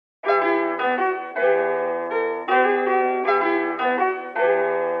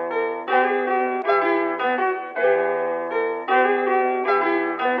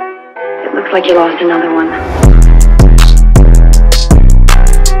Looks like you lost another one.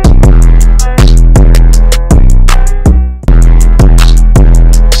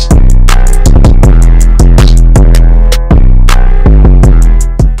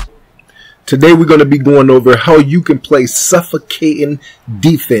 Today we're going to be going over how you can play suffocating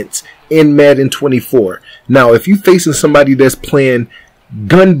defense in Madden 24. Now, if you're facing somebody that's playing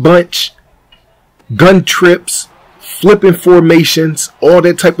gun bunch, gun trips, flipping formations, all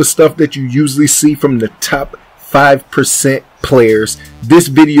that type of stuff that you usually see from the top 5% players, this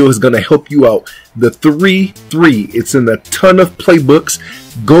video is going to help you out. The 3-3, it's in a ton of playbooks.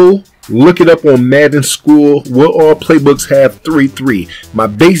 Go look it up on Madden School. What all playbooks have 3-3. My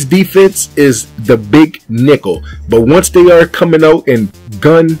base defense is the big nickel, but once they are coming out in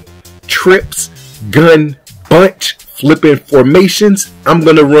gun trips, gun bunch, flipping formations, I'm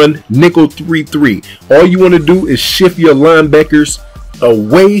gonna run nickel 3-3. All you want to do is shift your linebackers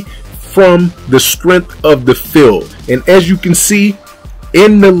away from the strength of the field, and as you can see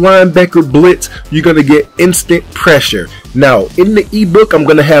in the linebacker blitz, you're going to get instant pressure. Now, in the ebook, I'm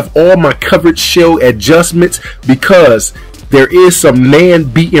going to have all my coverage shell adjustments because there is some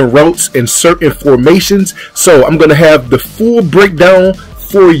man-beating routes in certain formations. So I'm going to have the full breakdown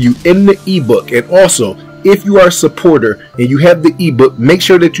for you in the ebook. And also, if you are a supporter and you have the ebook, make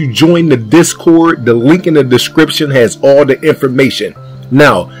sure that you join the Discord. The link in the description has all the information.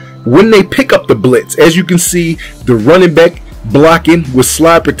 Now, when they pick up the blitz, as you can see, the running back blocking with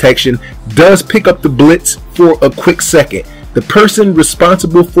slide protection does pick up the blitz for a quick second. The person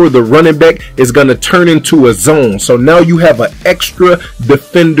responsible for the running back is going to turn into a zone. So now you have an extra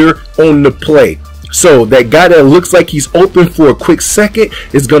defender on the play. So that guy that looks like he's open for a quick second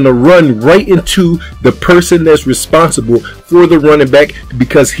is going to run right into the person that's responsible for the running back,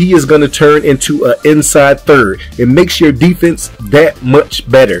 because he is going to turn into an inside third. It makes your defense that much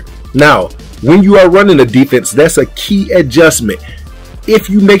better. Now, when you are running a defense, that's a key adjustment. If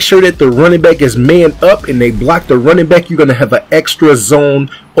you make sure that the running back is man up and they block the running back, you're going to have an extra zone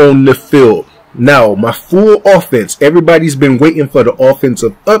on the field. Now, my full offense, everybody's been waiting for the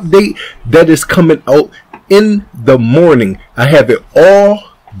offensive update that is coming out in the morning. I have it all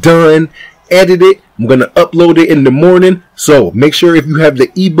done, edited. I'm going to upload it in the morning. So make sure if you have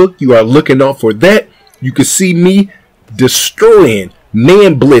the ebook, you are looking out for that. You can see me destroying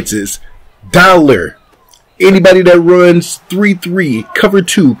man blitzes, dollar, anybody that runs 3-3, cover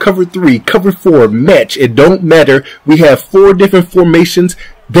 2, cover 3, cover 4, match. It don't matter. We have 4 different formations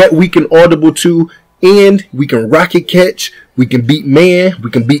that we can audible to, and we can rocket catch. We can beat man.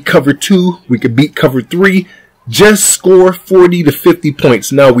 We can beat cover 2. We can beat cover 3. Just score 40 to 50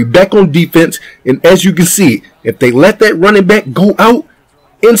 points. Now we back on defense, and as you can see, if they let that running back go out,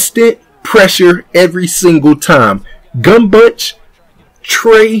 instant pressure every single time. Gun bunch,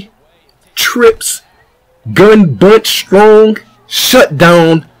 tray, trips, gun bunch strong, shut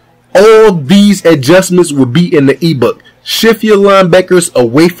down. All these adjustments will be in the ebook. Shift your linebackers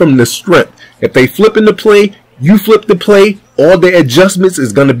away from the strength. If they flip in the play, you flip the play. All the adjustments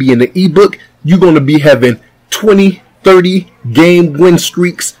is going to be in the ebook. You're going to be having 20, 30 game win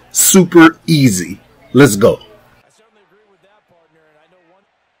streaks super easy. Let's go.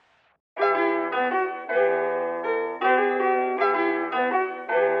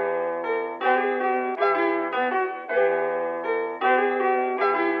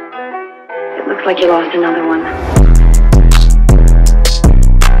 Looks like you lost another one.